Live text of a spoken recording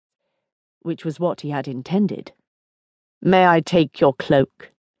which was what he had intended. "May I take your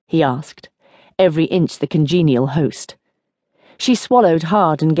cloak?" he asked, every inch the congenial host. She swallowed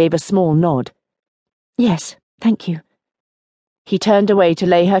hard and gave a small nod. "Yes, thank you." He turned away to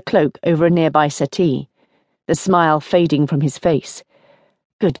lay her cloak over a nearby settee, the smile fading from his face.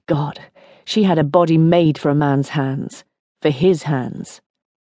 Good God, she had a body made for a man's hands, for his hands.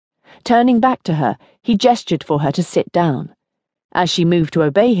 Turning back to her, he gestured for her to sit down. As she moved to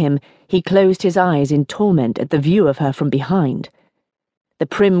obey him, he closed his eyes in torment at the view of her from behind. The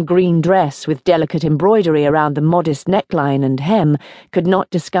prim green dress with delicate embroidery around the modest neckline and hem could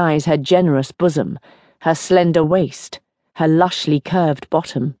not disguise her generous bosom, her slender waist, her lushly curved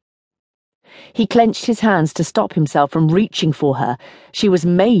bottom. He clenched his hands to stop himself from reaching for her. She was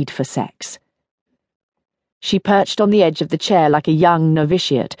made for sex. She perched on the edge of the chair like a young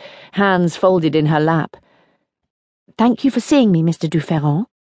novitiate, hands folded in her lap. "Thank you for seeing me, Mr. Duferrand."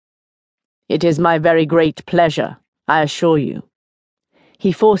 "It is my very great pleasure, I assure you."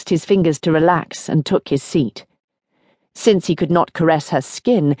 He forced his fingers to relax and took his seat. Since he could not caress her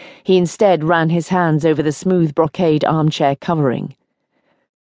skin, he instead ran his hands over the smooth brocade armchair covering.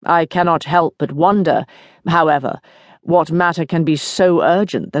 "I cannot help but wonder, however, what matter can be so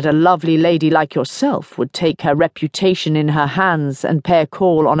urgent that a lovely lady like yourself would take her reputation in her hands and pay a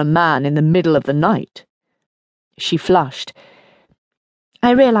call on a man in the middle of the night?" She flushed.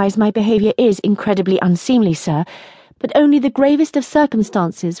 "I realize my behavior is incredibly unseemly, sir, but only the gravest of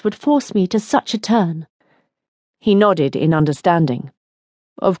circumstances would force me to such a turn." He nodded in understanding.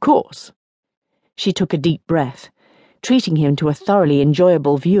 "Of course." She took a deep breath, treating him to a thoroughly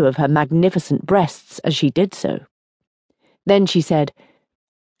enjoyable view of her magnificent breasts as she did so. Then she said,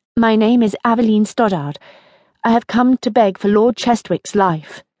 "My name is Aveline Stoddard. I have come to beg for Lord Chestwick's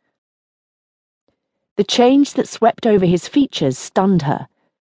life." The change that swept over his features stunned her.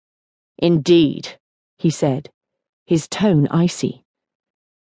 "Indeed," he said, his tone icy.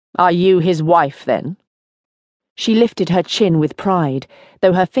 "Are you his wife, then?" She lifted her chin with pride,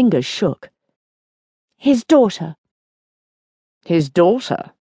 though her fingers shook. "His daughter." "His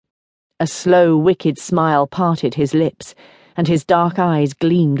daughter?" A slow, wicked smile parted his lips, and his dark eyes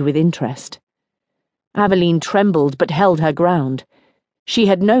gleamed with interest. Aveline trembled but held her ground. She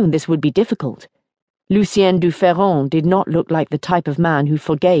had known this would be difficult. Lucien Duferrand did not look like the type of man who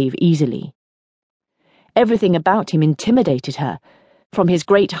forgave easily. Everything about him intimidated her, from his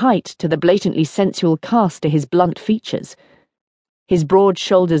great height to the blatantly sensual cast to his blunt features. His broad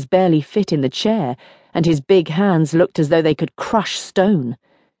shoulders barely fit in the chair, and his big hands looked as though they could crush stone.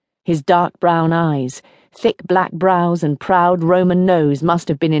 His dark brown eyes, thick black brows and proud Roman nose must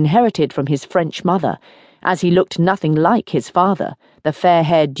have been inherited from his French mother, as he looked nothing like his father, the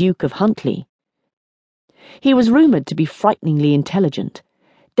fair-haired Duke of Huntley. He was rumoured to be frighteningly intelligent,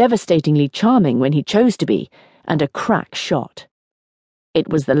 devastatingly charming when he chose to be, and a crack shot. It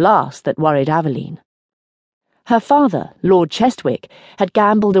was the last that worried Aveline. Her father, Lord Chestwick, had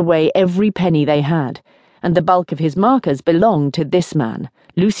gambled away every penny they had, and the bulk of his markers belonged to this man,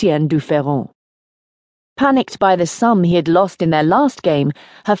 Lucien Duferrand. Panicked by the sum he had lost in their last game,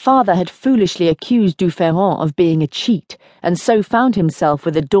 her father had foolishly accused Duferrand of being a cheat, and so found himself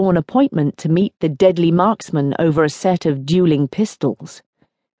with a dawn appointment to meet the deadly marksman over a set of dueling pistols.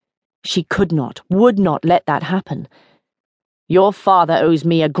 She could not, would not let that happen. "Your father owes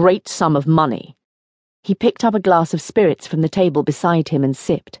me a great sum of money." He picked up a glass of spirits from the table beside him and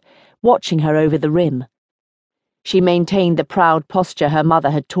sipped, watching her over the rim. She maintained the proud posture her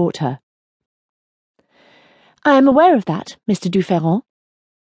mother had taught her. "I am aware of that, Mr. Duferrand."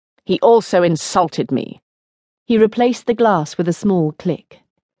 "He also insulted me." He replaced the glass with a small click.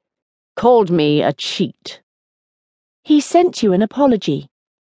 "Called me a cheat." "He sent you an apology."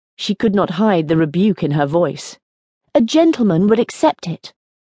 She could not hide the rebuke in her voice. "A gentleman would accept it."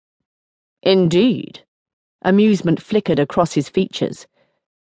 "Indeed." Amusement flickered across his features.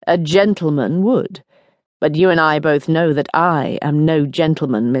 "A gentleman would, but you and I both know that I am no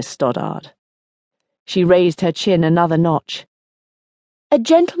gentleman, Miss Stoddard." She raised her chin another notch. "A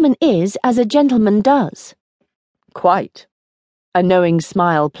gentleman is as a gentleman does." "Quite." A knowing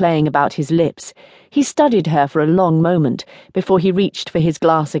smile playing about his lips, he studied her for a long moment before he reached for his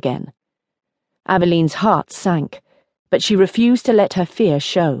glass again. Aveline's heart sank, but she refused to let her fear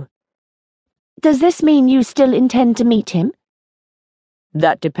show. "Does this mean you still intend to meet him?"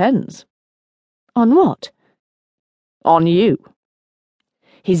 "That depends." "On what?" "On you."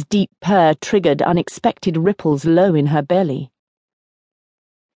 His deep purr triggered unexpected ripples low in her belly.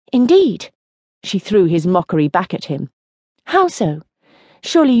 "Indeed?" She threw his mockery back at him. "How so?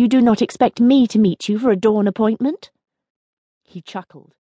 Surely you do not expect me to meet you for a dawn appointment?" He chuckled.